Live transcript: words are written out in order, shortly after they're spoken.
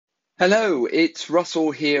Hello, it's Russell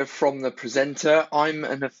here from The Presenter. I'm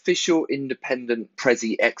an official independent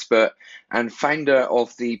Prezi expert and founder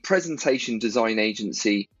of the presentation design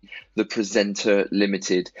agency, The Presenter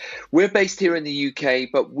Limited. We're based here in the UK,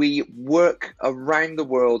 but we work around the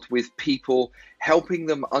world with people, helping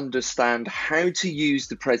them understand how to use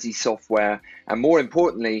the Prezi software and, more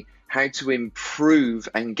importantly, how to improve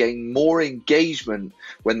and gain more engagement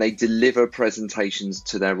when they deliver presentations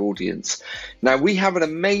to their audience. Now, we have an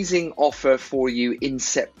amazing offer for you in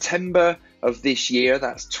September of this year,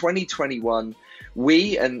 that's 2021.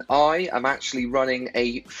 I am actually running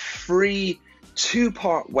a free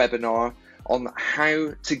two-part webinar on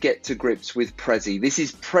how to get to grips with Prezi. This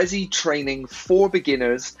is Prezi Training for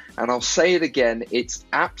beginners, and I'll say it again, it's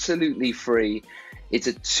absolutely free. It's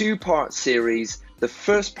a two-part series. The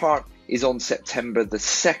first part is on September the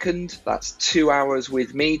 2nd. That's 2 hours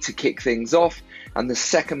with me to kick things off. And the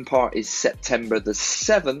second part is September the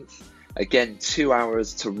 7th. Again, 2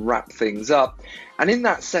 hours to wrap things up. And in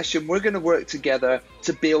that session, we're going to work together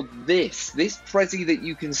to build this Prezi that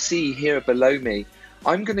you can see here below me.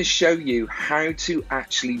 I'm going to show you how to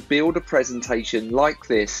actually build a presentation like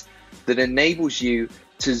this that enables you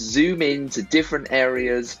to zoom in to different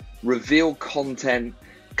areas, reveal content,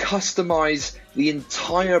 customize the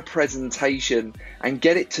entire presentation and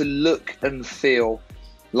get it to look and feel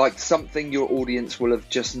like something your audience will have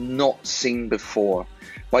just not seen before.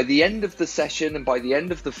 By the end of the session and by the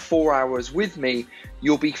end of the 4 hours with me,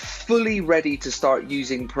 you'll be fully ready to start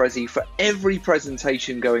using Prezi for every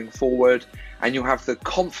presentation going forward, and you'll have the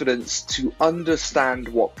confidence to understand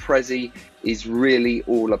what Prezi is really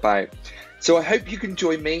all about. So I hope you can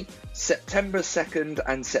join me September 2nd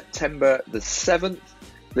and September the 7th.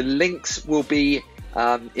 The links will be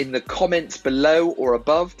in the comments below or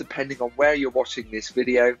above, depending on where you're watching this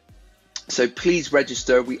video. So please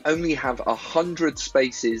register. We only have 100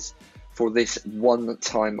 spaces for this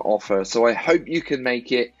one-time offer. So I hope you can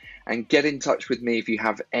make it, and get in touch with me if you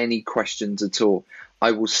have any questions at all.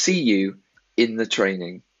 I will see you in the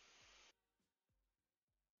training.